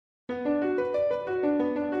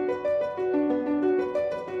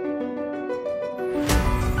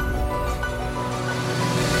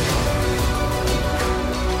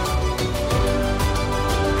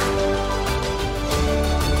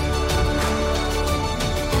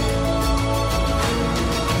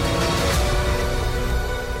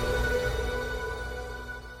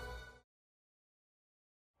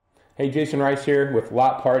Hey, Jason Rice here with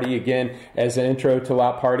Lot Party. Again, as an intro to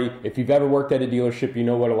Lot Party, if you've ever worked at a dealership, you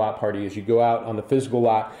know what a lot party is. You go out on the physical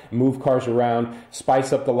lot, move cars around,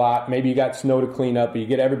 spice up the lot. Maybe you got snow to clean up, but you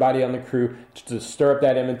get everybody on the crew to stir up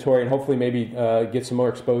that inventory and hopefully maybe get some more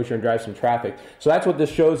exposure and drive some traffic. So that's what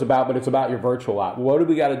this show is about, but it's about your virtual lot. What do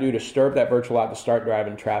we got to do to stir up that virtual lot to start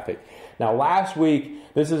driving traffic? Now, last week,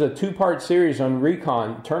 this is a two-part series on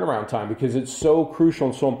recon turnaround time because it's so crucial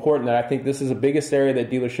and so important that I think this is the biggest area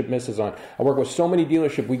that dealership misses on. I work with so many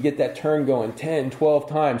dealerships, we get that turn going 10, 12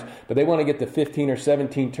 times, but they want to get to 15 or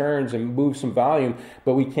 17 turns and move some volume,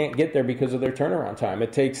 but we can't get there because of their turnaround time.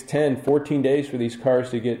 It takes 10, 14 days for these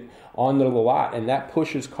cars to get onto the lot, and that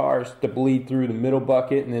pushes cars to bleed through the middle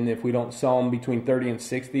bucket, and then if we don't sell them between 30 and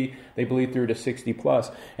 60, they bleed through to 60 plus.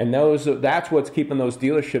 And that's what's keeping those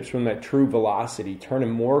dealerships from that true velocity, turning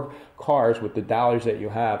more cars with the dollars that you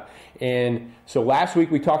have. And so last week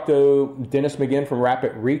we talked to Dennis McGinn from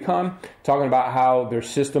Rapid Recon, talking about how there's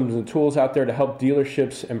systems and tools out there to help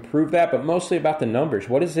dealerships improve that, but mostly about the numbers.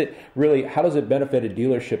 What is it really, how does it benefit a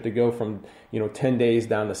dealership to go from 10 days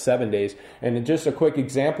down to 7 days? And just a quick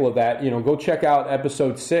example of that, go check out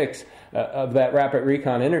episode 6 of that Rapid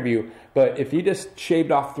Recon interview. But if you just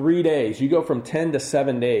shaved off 3 days, you go from 10 to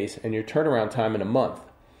 7 days and your turnaround time in a month.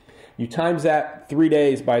 You times that 3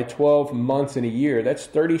 days by 12 months in a year, that's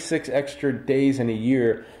 36 extra days in a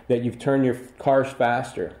year that you've turned your cars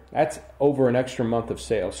faster. That's over an extra month of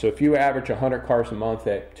sales. So if you average 100 cars a month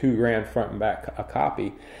at $2,000 front and back a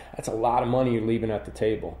copy, that's a lot of money you're leaving at the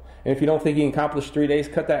table. And if you don't think you can accomplish 3 days,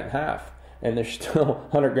 cut that in half. And there's still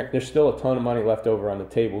there's still a ton of money left over on the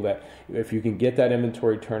table that if you can get that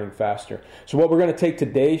inventory turning faster. So what we're going to take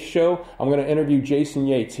today's show, I'm going to interview Jason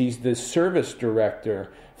Yates. He's the service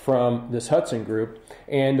director from this Hudson Group.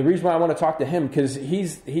 And the reason why I want to talk to him, because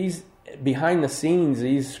he's behind the scenes,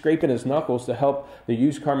 he's scraping his knuckles to help the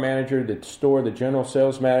used car manager, the store, the general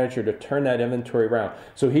sales manager to turn that inventory around.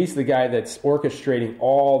 So he's the guy that's orchestrating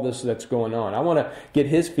all this that's going on. I want to get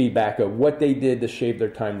his feedback of what they did to shave their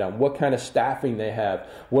time down, what kind of staffing they have,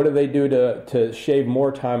 what do they do to shave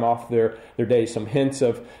more time off their day, some hints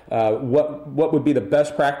of what would be the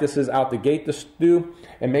best practices out the gate to do,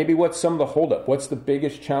 and maybe what's some of the holdup, what's the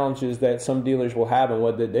biggest challenges that some dealers will have and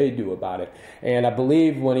what did they do about it. And I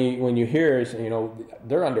believe when you hear is,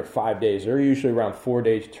 they're under 5 days. They're usually around 4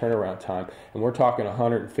 days turnaround time. And we're talking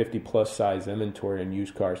 150 plus size inventory in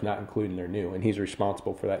used cars, not including their new. And he's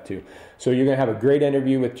responsible for that too. So you're going to have a great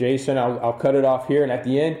interview with Jason. I'll cut it off here. And at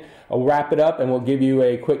the end, I'll wrap it up and we'll give you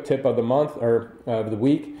a quick tip of the month or of the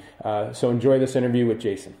week. So enjoy this interview with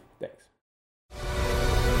Jason. Thanks.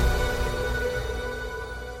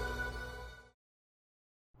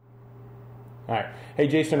 All right. Hey,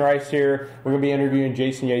 Jason Rice here. We're going to be interviewing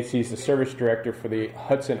Jason Yates. He's the service director for the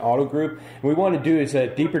Hudson Auto Group. And what we want to do is a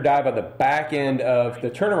deeper dive on the back end of the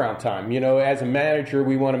turnaround time. As a manager,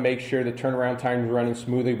 we want to make sure the turnaround time is running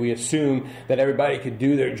smoothly. We assume that everybody could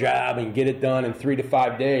do their job and get it done in 3 to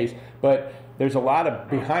 5 days. But there's a lot of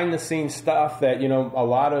behind-the-scenes stuff that, a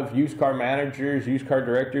lot of used car managers, used car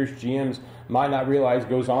directors, GMs might not realize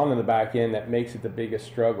goes on in the back end that makes it the biggest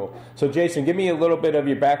struggle. So, Jason, give me a little bit of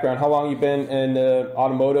your background. How long you been in the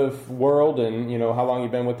automotive world and, how long you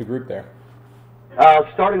been with the group there?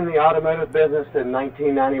 Started in the automotive business in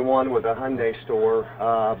 1991 with a Hyundai store.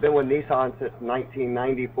 I've been with Nissan since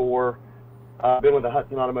 1994. Been with the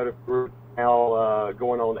Hudson Automotive Group now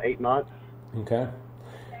going on 8 months. Okay.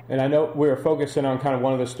 And I know we were focusing on kind of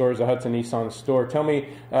one of the stores, the Hudson Nissan store. Tell me,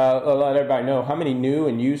 let everybody know, how many new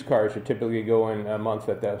and used cars are typically going a month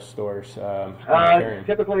at those stores?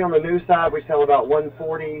 Typically on the new side, we sell about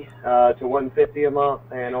 140 to 150 a month,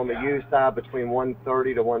 and on the used side, between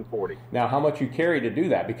 130 to 140. Now, how much you carry to do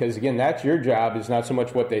that? Because, again, that's your job, is not so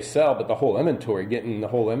much what they sell, but the whole inventory, getting the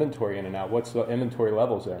whole inventory in and out. What's the inventory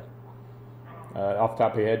levels there? Off the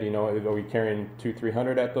top of your head, are we carrying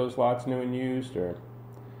 200-300 at those lots, new and used, or?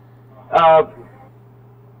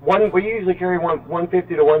 We usually carry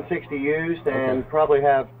 150 to 160 used, and probably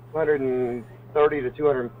have 230 to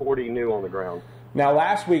 240 new on the ground. Now,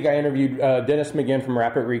 last week I interviewed Dennis McGinn from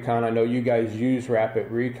Rapid Recon. I know you guys use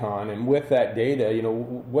Rapid Recon, and with that data,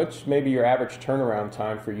 what's maybe your average turnaround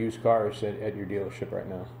time for used cars at your dealership right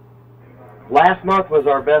now? Last month was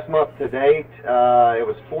our best month to date. It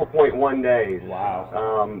was 4.1 days.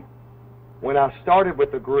 Wow. When I started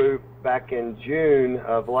with the group back in June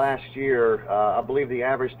of last year, I believe the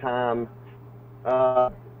average time,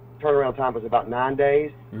 turnaround time was about 9 days.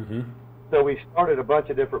 Mm-hmm. So we started a bunch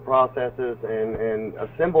of different processes and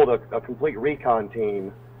assembled a complete recon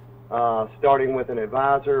team, starting with an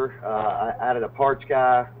advisor. I added a parts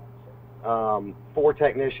guy, 4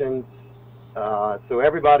 technicians, So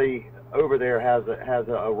everybody over there has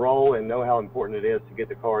a role and know how important it is to get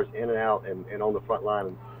the cars in and out and on the front line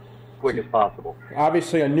as quick as possible.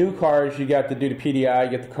 Obviously, on new cars, you got to do the PDI,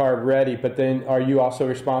 get the car ready, but then are you also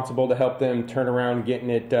responsible to help them turn around getting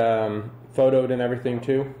it photoed and everything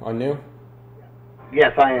too on new?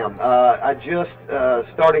 Yes, I am. I just,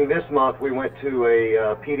 starting this month, we went to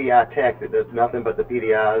a PDI tech that does nothing but the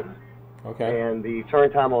PDIs. Okay. And the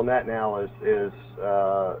turn time on that now is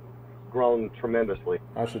grown tremendously.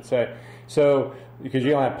 I should say. So, because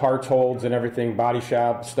you don't have parts holds and everything, body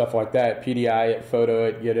shop, stuff like that, PDI it, photo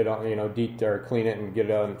it, get it on, or clean it and get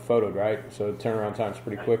it on photoed, right? So turnaround time's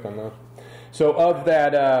pretty quick on those. So of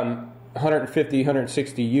that 150,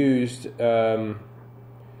 160 used,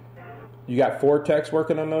 you got 4 techs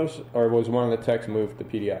working on those, or was one of the techs moved to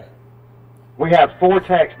PDI? We have 4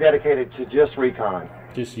 techs dedicated to just recon.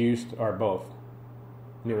 Just used or both?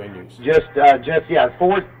 New and used? Just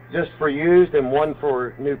 4 just for used and 1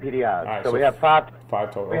 for new PDIs. Right, so we have 5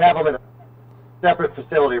 total. We have them in a separate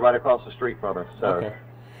facility right across the street from us. So. Okay.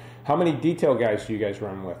 How many detail guys do you guys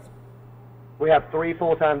run with? We have 3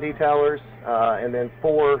 full-time detailers and then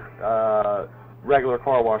 4 regular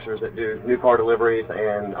car washers that do new car deliveries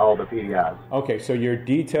and all the PDIs. Okay, so your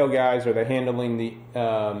detail guys, are they handling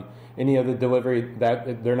the any of the delivery?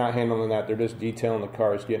 That they're not handling that, they're just detailing the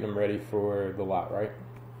cars, getting them ready for the lot, right?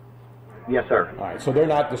 Yes, sir. All right, so they're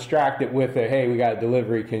not distracted with hey, we got a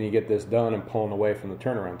delivery, can you get this done, and pulling away from the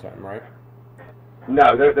turnaround time, right?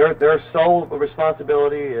 No, their sole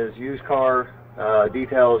responsibility is used car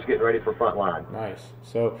details, getting ready for front line. Nice.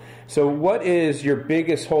 So what is your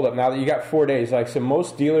biggest holdup now that you got 4 days? Like, so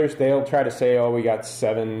most dealers, they'll try to say, we got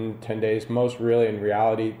 7-10 days. Most really, in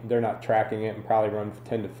reality, they're not tracking it and probably run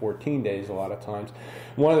 10 to 14 days a lot of times.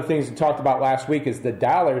 One of the things we talked about last week is the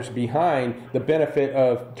dollars behind the benefit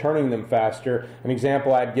of turning them faster. An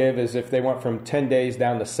example I'd give is if they went from 10 days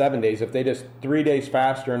down to 7 days, if they just 3 days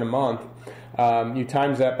faster in a month, you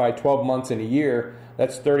times that by 12 months in a year,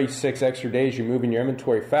 that's 36 extra days you're moving your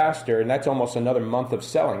inventory faster, and that's almost another month of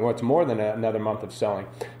selling. Well, it's more than another month of selling.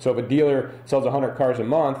 So if a dealer sells 100 cars a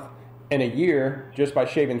month, in a year, just by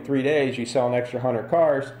shaving 3 days, you sell an extra 100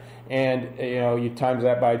 cars, and you times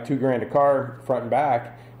that by $2,000 a car, front and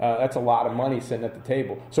back. That's a lot of money sitting at the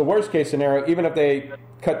table. So worst case scenario, even if they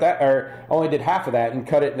cut that or only did half of that and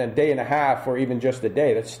cut it in a day and a half or even just a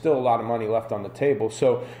day, that's still a lot of money left on the table.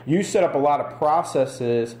 So you set up a lot of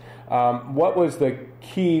processes. What was the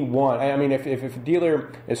key one? I mean, if a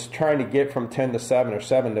dealer is trying to get from 10 to 7 or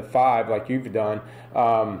 7 to 5 like you've done,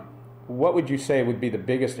 what would you say would be the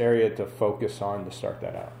biggest area to focus on to start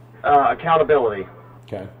that out? Accountability.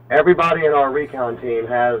 Okay. Everybody in our recon team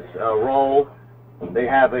has a role. They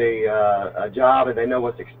have a job, and they know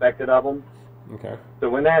what's expected of them. Okay. So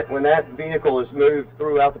when that vehicle is moved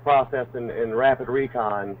throughout the process in rapid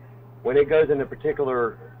recon, when it goes in a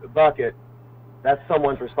particular bucket, that's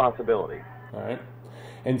someone's responsibility. All right.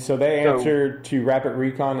 And so they answer to Rapid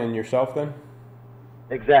Recon and yourself then?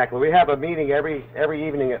 Exactly. We have a meeting every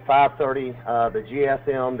evening at 5:30. The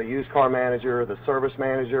GSM, the used car manager, the service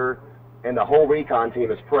manager, and the whole recon team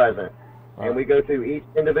is present. All right. And we go through each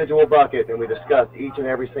individual bucket and we discuss each and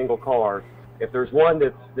every single car. If there's one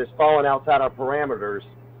that's fallen outside our parameters,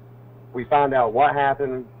 we find out what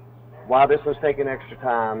happened, why this was taking extra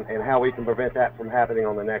time, and how we can prevent that from happening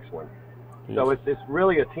on the next one. Yes. So it's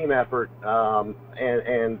really a team effort.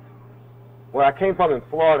 And where I came from in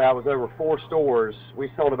Florida, I was over 4 stores.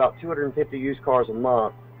 We sold about 250 used cars a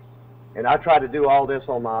month. And I tried to do all this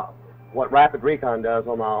on what Rapid Recon does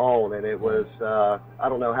on my own, and it was, I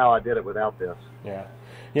don't know how I did it without this. Yeah.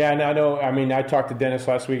 Yeah, and I talked to Dennis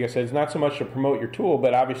last week. I said it's not so much to promote your tool,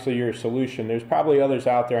 but obviously you're a solution. There's probably others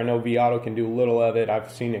out there. I know vAuto can do a little of it. I've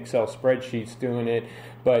seen Excel spreadsheets doing it.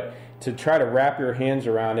 But to try to wrap your hands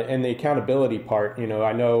around it, and the accountability part,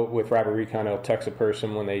 I know with Rapid Recon, it'll text a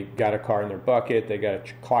person when they got a car in their bucket. They got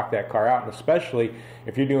to clock that car out, and especially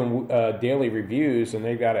if you're doing daily reviews and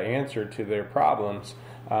they've got to answer to their problems,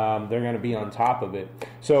 they're going to be on top of it.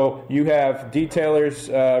 So you have detailers,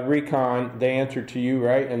 recon, they answer to you,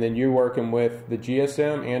 right? And then you're working with the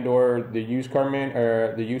GSM and or the used car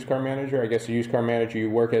manager. I guess the used car manager, you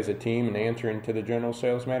work as a team and answering to the general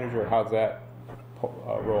sales manager. Or how's that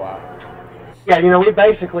roll out? Yeah, we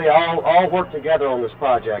basically all work together on this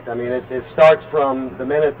project. I mean, it starts from the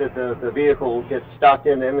minute that the vehicle gets stocked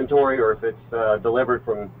in inventory, or if it's delivered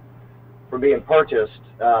from being purchased.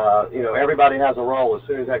 Everybody has a role as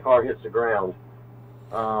soon as that car hits the ground.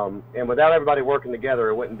 And without everybody working together,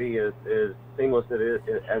 it wouldn't be as seamless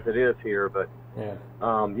as it is here. But yeah.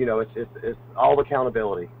 It's all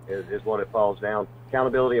accountability is what it falls down.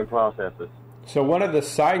 Accountability and processes. So one of the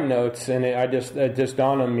side notes, and it just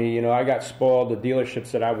dawned on me, I got spoiled. The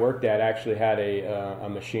dealerships that I worked at actually had a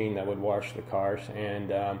machine that would wash the cars,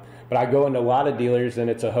 and but I go into a lot of dealers and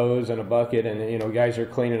it's a hose and a bucket, and guys are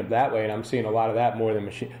cleaning up that way, and I'm seeing a lot of that more than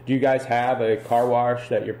machine. Do you guys have a car wash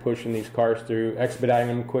that you're pushing these cars through, expediting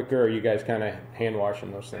them quicker, or are you guys kind of hand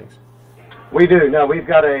washing those things? We do. No, we've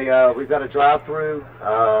got a drive-through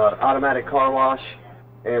automatic car wash,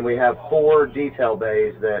 and we have 4 detail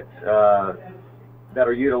bays that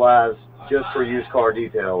are utilized just for used car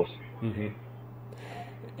details. Mm-hmm.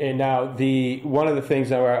 And now one of the things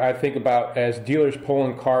that I think about as dealers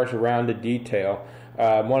pulling cars around to detail,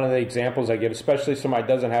 one of the examples I give, especially somebody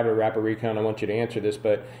doesn't have a Rapid Recon, I want you to answer this,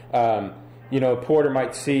 but a porter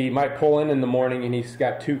might pull in the morning and he's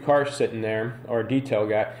got 2 cars sitting there, or a detail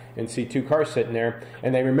guy, and see 2 cars sitting there,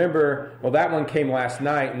 and they remember, well, that one came last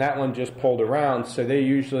night and that one just pulled around, so they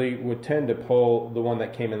usually would tend to pull the one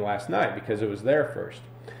that came in last night because it was there first.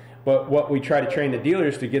 But what we try to train the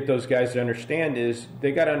dealers to get those guys to understand is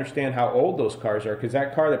they got to understand how old those cars are, because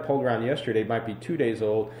that car that pulled around yesterday might be 2 days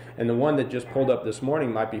old, and the one that just pulled up this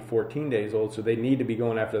morning might be 14 days old, so they need to be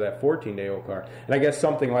going after that 14-day-old car. And I guess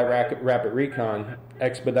something like Rapid Recon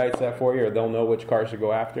expedites that for you, or they'll know which cars to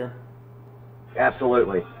go after?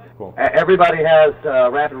 Absolutely. Cool. Everybody has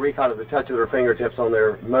Rapid Recon at the touch of their fingertips on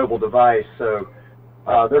their mobile device, so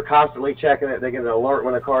they're constantly checking it. They get an alert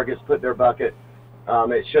when a car gets put in their bucket.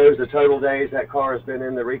 It shows the total days that car has been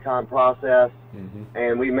in the recon process, mm-hmm.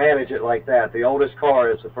 and we manage it like that. The oldest car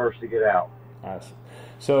is the first to get out. Nice.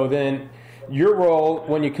 So then your role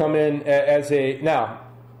when you come in now,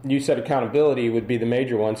 you said accountability would be the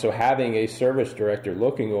major one, so having a service director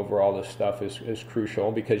looking over all this stuff is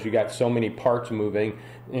crucial, because you got so many parts moving,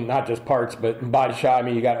 and not just parts, but body shop. I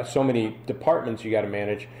mean, you got so many departments you got to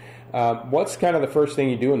manage. What's kind of the first thing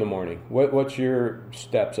you do in the morning? What's your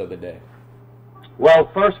steps of the day?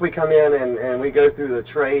 Well, first we come in and we go through the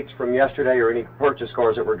trades from yesterday or any purchase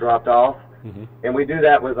cars that were dropped off. Mm-hmm. And we do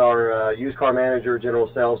that with our used car manager,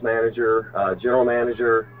 general sales manager, general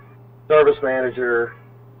manager, service manager,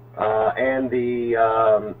 and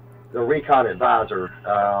the recon advisor.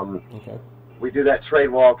 Okay. We do that trade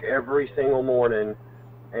walk every single morning,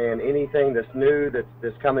 and anything that's new that's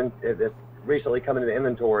recently coming into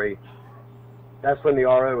inventory, that's when the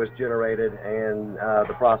RO is generated and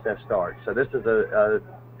the process starts. So this is a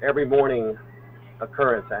every morning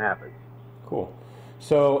occurrence that happens. Cool.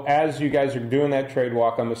 So as you guys are doing that trade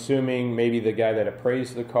walk, I'm assuming maybe the guy that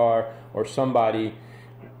appraised the car or somebody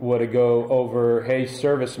would go over, hey,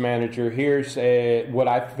 service manager, here's what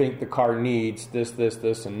I think the car needs, this,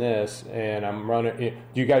 and this, and I'm running.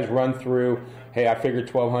 Do you guys run through, hey, I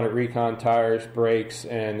figured 1,200 recon tires, brakes,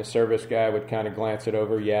 and the service guy would kind of glance it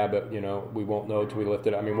over, yeah, but, we won't know until we lift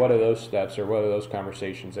it. I mean, what are those steps, or what are those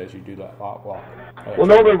conversations as you do that walk? Well,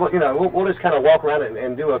 normally, we'll just kind of walk around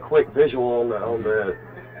and do a quick visual on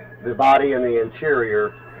the body and the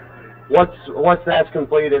interior. Once that's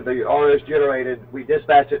completed, the RO is generated, we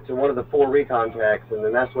dispatch it to one of the 4 recon techs, and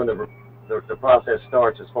then that's when the process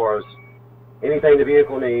starts as far as anything the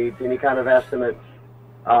vehicle needs, any kind of estimates.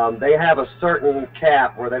 They have a certain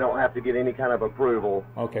cap where they don't have to get any kind of approval.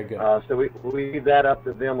 Okay, good. So we leave that up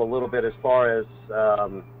to them a little bit as far as,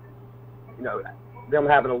 them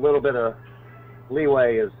having a little bit of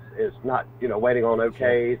leeway is not, waiting on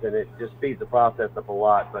okays, and it just speeds the process up a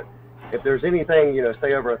lot. But if there's anything,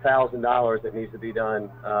 say over $1,000 that needs to be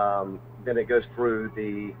done, then it goes through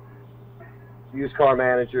the used car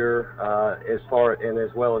manager as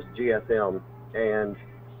well as GSM. And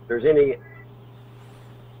if there's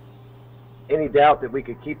any doubt that we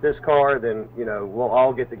could keep this car, then we'll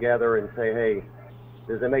all get together and say, hey,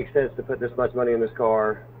 does it make sense to put this much money in this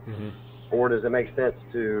car, mm-hmm. or does it make sense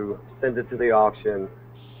to send it to the auction,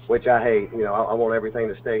 which I hate. I want everything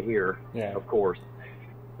to stay here, yeah. Of course.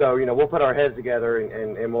 So, we'll put our heads together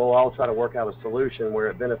and we'll all try to work out a solution where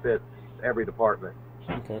it benefits every department.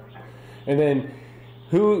 Okay. And then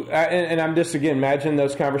and I'm just, again, imagine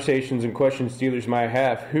those conversations and questions dealers might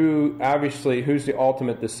have. Who's the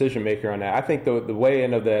ultimate decision maker on that? I think the way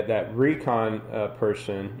in of that recon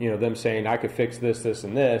person, them saying, I could fix this, this,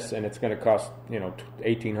 and this, and it's going to cost,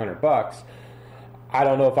 $1,800. I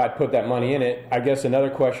don't know if I'd put that money in it. I guess another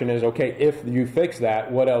question is, okay, if you fix that,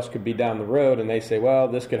 what else could be down the road? And they say, well,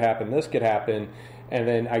 this could happen. And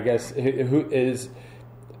then I guess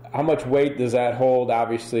how much weight does that hold,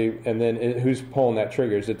 obviously, and then who's pulling that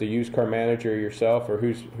trigger? Is it the used car manager yourself, or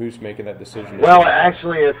who's making that decision? Well,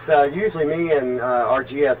 actually, it's usually me and our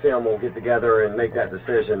GSM will get together and make that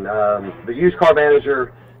decision. The used car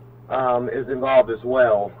manager is involved as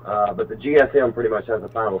well, but the GSM pretty much has the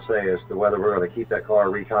final say as to whether we're going to keep that car,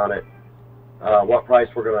 recon it, what price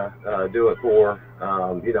we're going to do it for,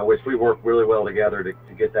 which we work really well together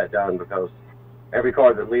to get that done, because every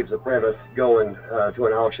car that leaves the premise going to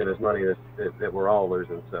an auction is money that we're all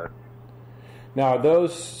losing. So now,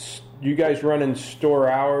 those you guys run in store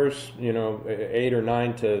hours, 8 or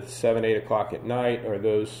 9 to 7, 8 o'clock at night, or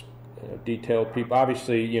those detailed people?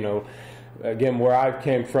 Obviously, again, where I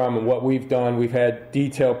came from and what we've done, we've had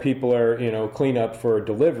detail people are, clean up for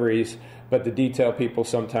deliveries, but the detail people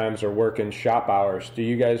sometimes are working shop hours. Do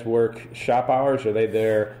you guys work shop hours? Are they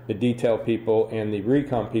there, the detail people and the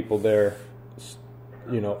recon people there,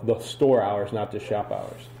 the store hours, not the shop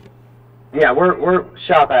hours? Yeah, we're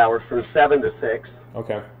shop hours from 7 to 6.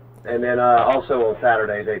 Okay. And then also on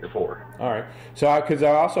Saturdays, 8 to 4. All right. So, because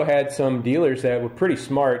I also had some dealers that were pretty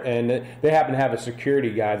smart, and they happen to have a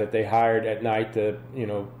security guy that they hired at night to,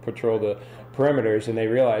 patrol the perimeters, and they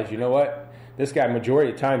realized, you know what? This guy,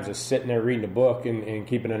 majority of times, is sitting there reading a book and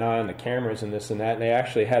keeping an eye on the cameras and this and that. And they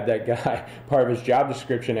actually had that guy, part of his job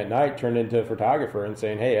description at night, turned into a photographer and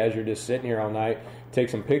saying, hey, as you're just sitting here all night, take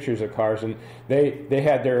some pictures of cars. And they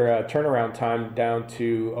had their turnaround time down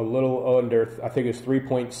to a little under, I think it was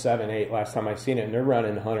 3.78 last time I seen it. And they're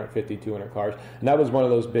running 150, 200 cars. And that was one of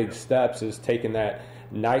those big steps, is taking that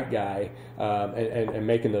night guy and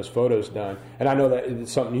making those photos done. And I know that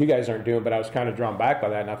it's something you guys aren't doing, but I was kind of drawn back by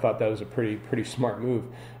that, and I thought that was a pretty smart move,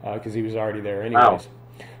 because he was already there anyways. Wow.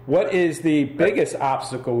 What is the biggest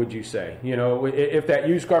obstacle, would you say? If that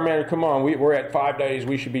used car manager, come on, we're at 5 days,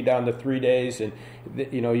 we should be down to 3 days, and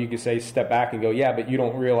you could say, step back and go, yeah, but you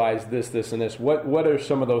don't realize this, and this. What are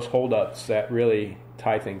some of those holdups that really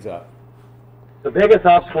tie things up? The biggest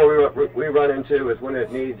obstacle we run into is when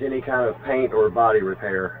it needs any kind of paint or body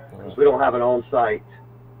repair. We don't have an on-site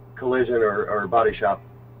collision or body shop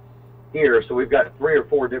here, so we've got 3 or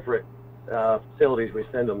 4 different facilities we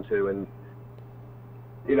send them to, and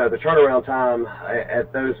the turnaround time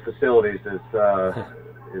at those facilities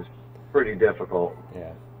is pretty difficult.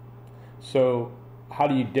 Yeah. So how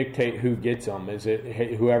do you dictate who gets them? Is it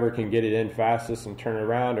whoever can get it in fastest and turn it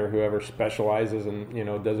around, or whoever specializes and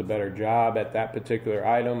does a better job at that particular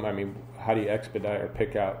item? I mean, how do you expedite or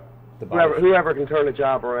pick out the body? Whoever can turn the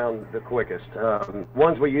job around the quickest.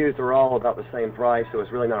 Ones we use are all about the same price, so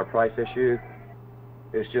it's really not a price issue.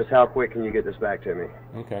 It's just how quick can you get this back to me?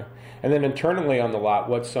 Okay. And then internally on the lot,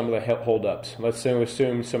 what's some of the holdups? Let's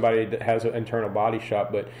assume somebody that has an internal body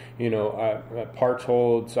shop, but, parts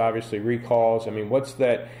holds, obviously recalls. I mean, what's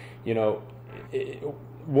that,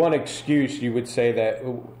 one excuse you would say that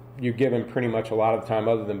you're given pretty much a lot of the time,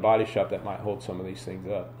 other than body shop, that might hold some of these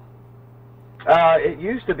things up? It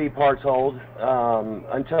used to be parts hold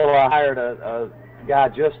until I hired a guy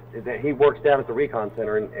that he works down at the recon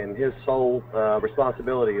center, and his sole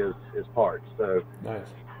responsibility is parts. So nice.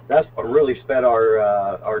 That's what really sped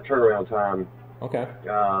our turnaround time. Okay.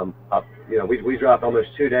 We dropped almost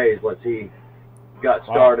 2 days once he got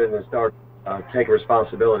started and started taking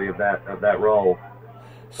responsibility of that role.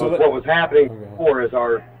 So what was happening before is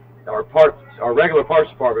our regular parts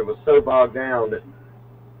department was so bogged down that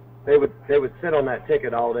they would sit on that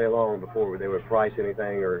ticket all day long before they would price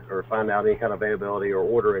anything or find out any kind of availability or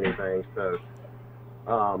order anything. So,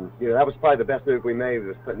 that was probably the best move we made,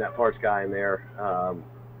 was putting that parts guy in there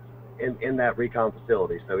in that recon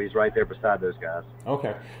facility. So he's right there beside those guys.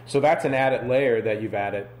 Okay. So that's an added layer that you've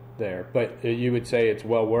added there. But you would say it's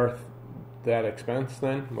well worth that expense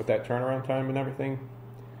then, with that turnaround time and everything?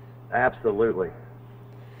 Absolutely.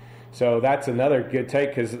 So that's another good take,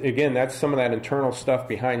 because, again, that's some of that internal stuff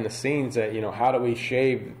behind the scenes that, how do we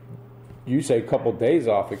shave, you say, a couple days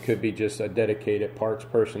off? It could be just a dedicated parts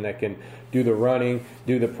person that can do the running,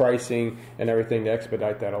 do the pricing, and everything to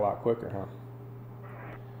expedite that a lot quicker, huh?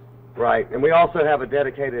 Right. And we also have a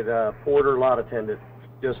dedicated porter lot attendant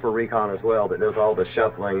just for recon as well that does all the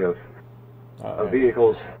shuffling of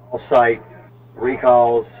vehicles, off-site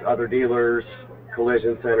recalls, other dealers,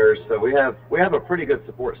 collision centers. So we have a pretty good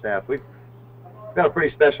support staff. We've got a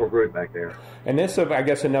pretty special group back there. And this is, I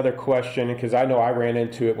guess, another question, because I know I ran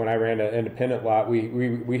into it when I ran an independent lot.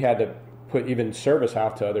 We had to put even service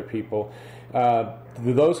out to other people.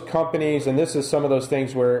 Those companies, and this is some of those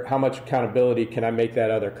things where how much accountability can I make that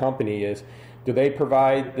other company is, do they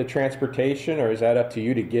provide the transportation, or is that up to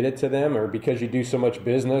you to get it to them? Or because you do so much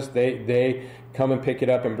business, they come and pick it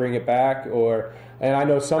up and bring it back? And I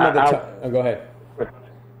know some of the time. Go ahead.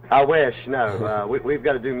 I wish. No, we've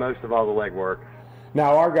got to do most of all the legwork.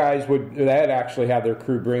 Now, our guys they'd actually have their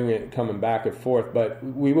crew bring it coming back and forth, but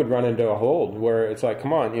we would run into a hold where it's like,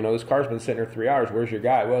 come on, this car's been sitting here 3 hours. Where's your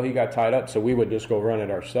guy? Well, he got tied up, so we would just go run it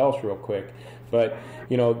ourselves real quick. But,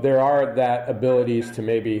 there are that abilities to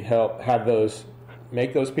maybe help have those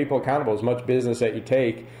make those people accountable. As much business that you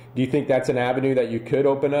take, do you think that's an avenue that you could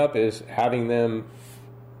open up, is having them,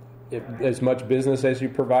 as much business as you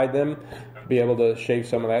provide them, be able to shave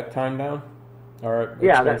some of that time down? Or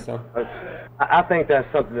I think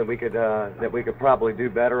that's something that we could probably do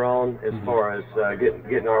better on, as far as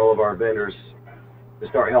getting all of our vendors to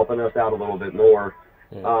start helping us out a little bit more.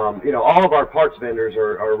 Yeah. All of our parts vendors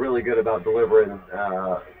are really good about delivering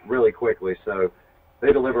really quickly, so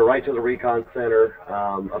they deliver right to the recon center.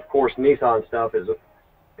 Of course, Nissan stuff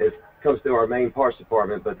comes through our main parts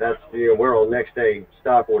department, but that's we're on next day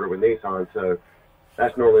stock order with Nissan, so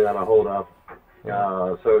that's normally not a hold up.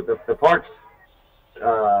 So the parts.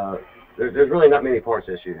 There's really not many parts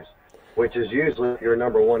issues, which is usually your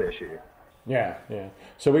number one issue. Yeah.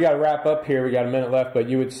 So we got to wrap up here. We got a minute left, but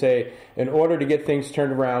you would say in order to get things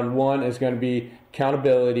turned around, one is going to be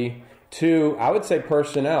accountability. Two, I would say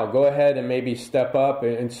personnel. Go ahead and maybe step up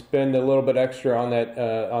and spend a little bit extra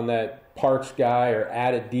on that parts guy, or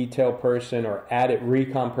added detail person, or added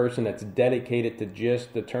recon person that's dedicated to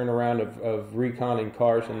just the turnaround of reconning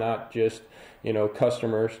cars and not just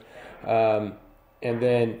customers. And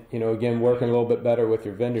then, again, working a little bit better with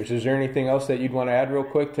your vendors. Is there anything else that you'd want to add real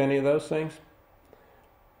quick to any of those things?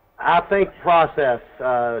 I think process.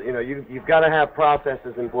 You've got to have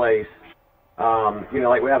processes in place.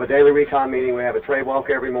 Like we have a daily recon meeting, we have a trade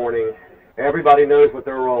walk every morning. Everybody knows what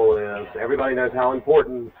their role is. Everybody knows how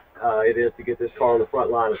important it is to get this car on the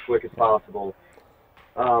front line as quick as possible.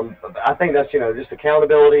 I think that's, just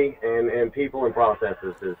accountability and people and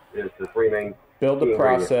processes is the three main. Build the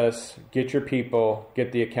process, get your people,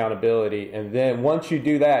 get the accountability, and then once you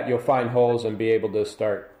do that, you'll find holes and be able to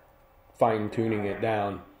start fine-tuning it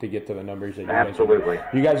down to get to the numbers that you guys are doing.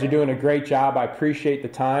 You guys are doing a great job. I appreciate the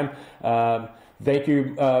time. Thank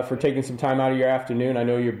you for taking some time out of your afternoon. I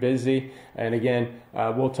know you're busy. And again,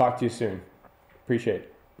 we'll talk to you soon. Appreciate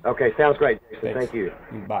it. Okay, sounds great, Jason. Thank you.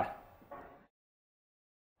 Bye.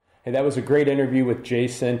 And that was a great interview with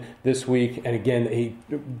Jason this week. And again, he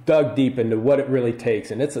dug deep into what it really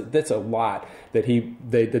takes. And that's a lot that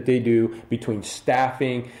they do between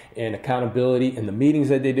staffing and accountability and the meetings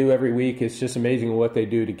that they do every week. It's just amazing what they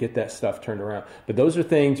do to get that stuff turned around. But those are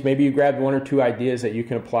things, maybe you grabbed one or two ideas that you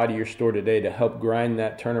can apply to your store today to help grind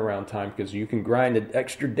that turnaround time, because you can grind an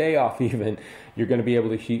extra day off even. You're going to be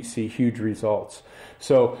able to see huge results.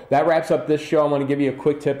 So that wraps up this show. I want to give you a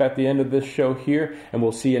quick tip at the end of this show here, and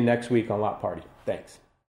we'll see you next week on Lot Party. Thanks.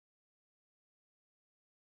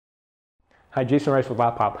 Hi, Jason Rice with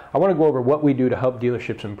Lot Pop. I want to go over what we do to help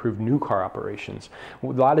dealerships improve new car operations. A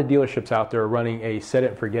lot of dealerships out there are running a set it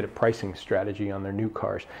and forget it pricing strategy on their new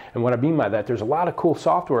cars. And what I mean by that, there's a lot of cool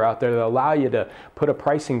software out there that allow you to put a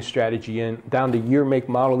pricing strategy in down to year, make,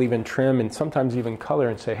 model, even trim, and sometimes even color,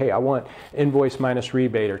 and say, hey, I want invoice minus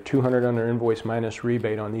rebate or 200 under invoice minus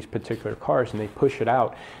rebate on these particular cars, and they push it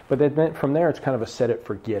out. But then from there, it's kind of a set it,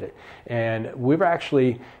 forget it. And we've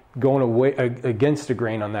actually going away against the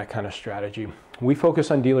grain on that kind of strategy. We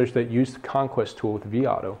focus on dealers that use the Conquest tool with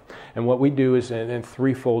vAuto. And what we do is in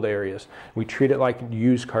threefold areas. We treat it like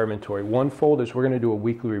used car inventory. One fold is we're going to do a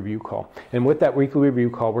weekly review call. And with that weekly review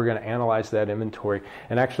call, we're going to analyze that inventory.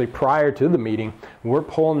 And actually prior to the meeting, we're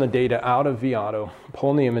pulling the data out of vAuto,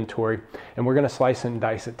 pulling the inventory, and we're going to slice and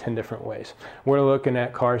dice it 10 different ways. We're looking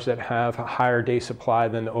at cars that have a higher day supply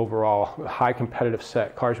than the overall high competitive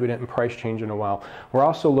set, cars we didn't price change in a while. We're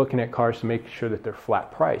also looking at cars to make sure that they're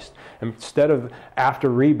flat priced. Instead of after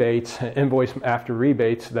rebates, invoice after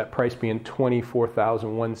rebates, that price being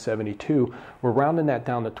 $24,172, we're rounding that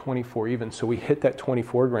down to 24 even. So we hit that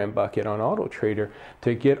 24 grand bucket on Auto Trader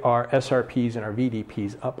to get our SRPs and our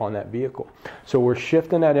VDPs up on that vehicle. So we're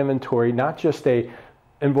shifting that inventory, not just a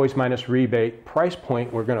invoice minus rebate price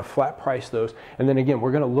point. We're going to flat price those. And then again,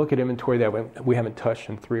 we're going to look at inventory that we haven't touched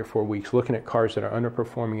in 3 or 4 weeks, looking at cars that are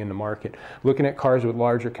underperforming in the market, looking at cars with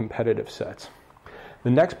larger competitive sets. The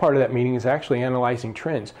next part of that meeting is actually analyzing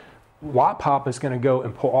trends. Lot Pop is going to go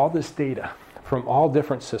and pull all this data from all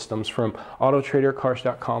different systems, from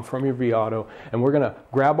AutoTraderCars.com, from your vAuto, and we're going to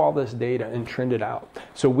grab all this data and trend it out.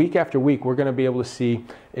 So week after week, we're going to be able to see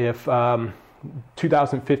if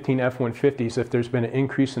 2015 F-150s, if there's been an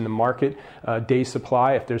increase in the market day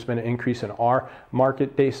supply, if there's been an increase in our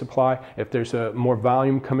market day supply, if there's more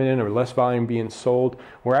volume coming in or less volume being sold.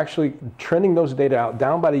 We're actually trending those data out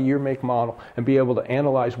down by the year, make, model, and be able to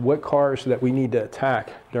analyze what cars that we need to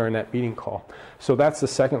attack during that meeting call. So that's the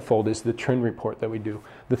second fold, is the trend report that we do.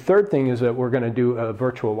 The third thing is that we're going to do a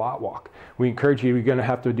virtual lot walk. We encourage you, you're going to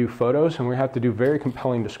have to do photos, and we have to do very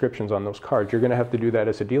compelling descriptions on those cars. You're going to have to do that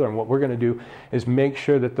as a dealer, and what we're going to do is make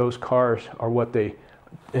sure that those cars are what they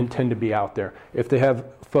intend to be out there. If they have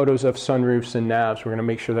photos of sunroofs and navs, we're going to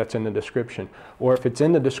make sure that's in the description. Or if it's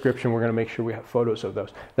in the description, we're going to make sure we have photos of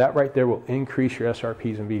those. That right there will increase your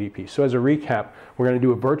SRPs and VDPs. So as a recap, we're going to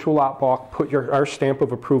do a virtual lot walk, put our stamp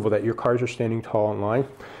of approval that your cars are standing tall in line.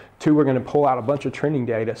 2, we're going to pull out a bunch of trending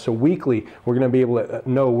data. So weekly, we're going to be able to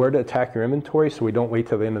know where to attack your inventory so we don't wait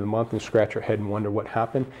till the end of the month and scratch our head and wonder what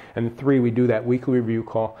happened. And 3, we do that weekly review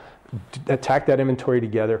call, attack that inventory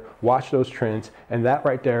together, watch those trends, and that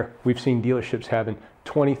right there, we've seen dealerships having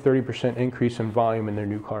 20-30% increase in volume in their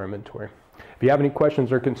new car inventory. If you have any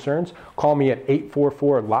questions or concerns, call me at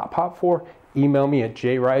 844-LOTPOP4, email me at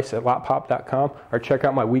jrice@lotpop.com, or check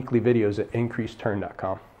out my weekly videos at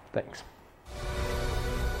increaseturn.com. Thanks.